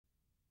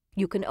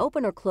You can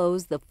open or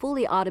close the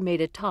fully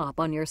automated top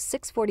on your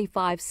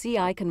 645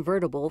 Ci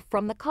convertible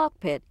from the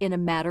cockpit in a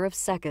matter of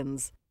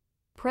seconds.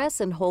 Press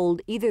and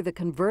hold either the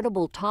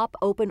convertible top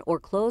open or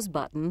close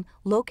button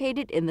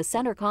located in the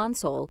center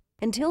console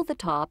until the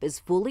top is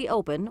fully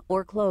open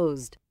or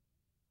closed.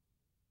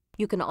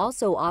 You can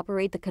also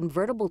operate the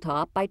convertible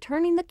top by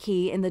turning the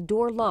key in the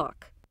door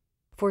lock.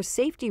 For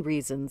safety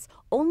reasons,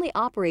 only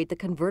operate the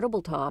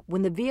convertible top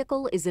when the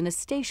vehicle is in a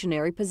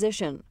stationary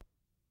position.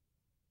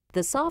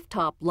 The soft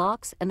top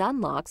locks and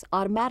unlocks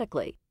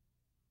automatically.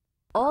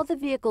 All the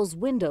vehicle's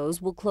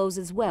windows will close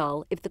as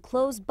well if the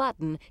close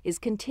button is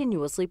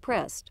continuously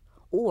pressed,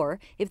 or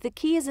if the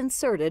key is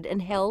inserted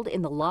and held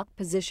in the lock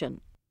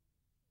position.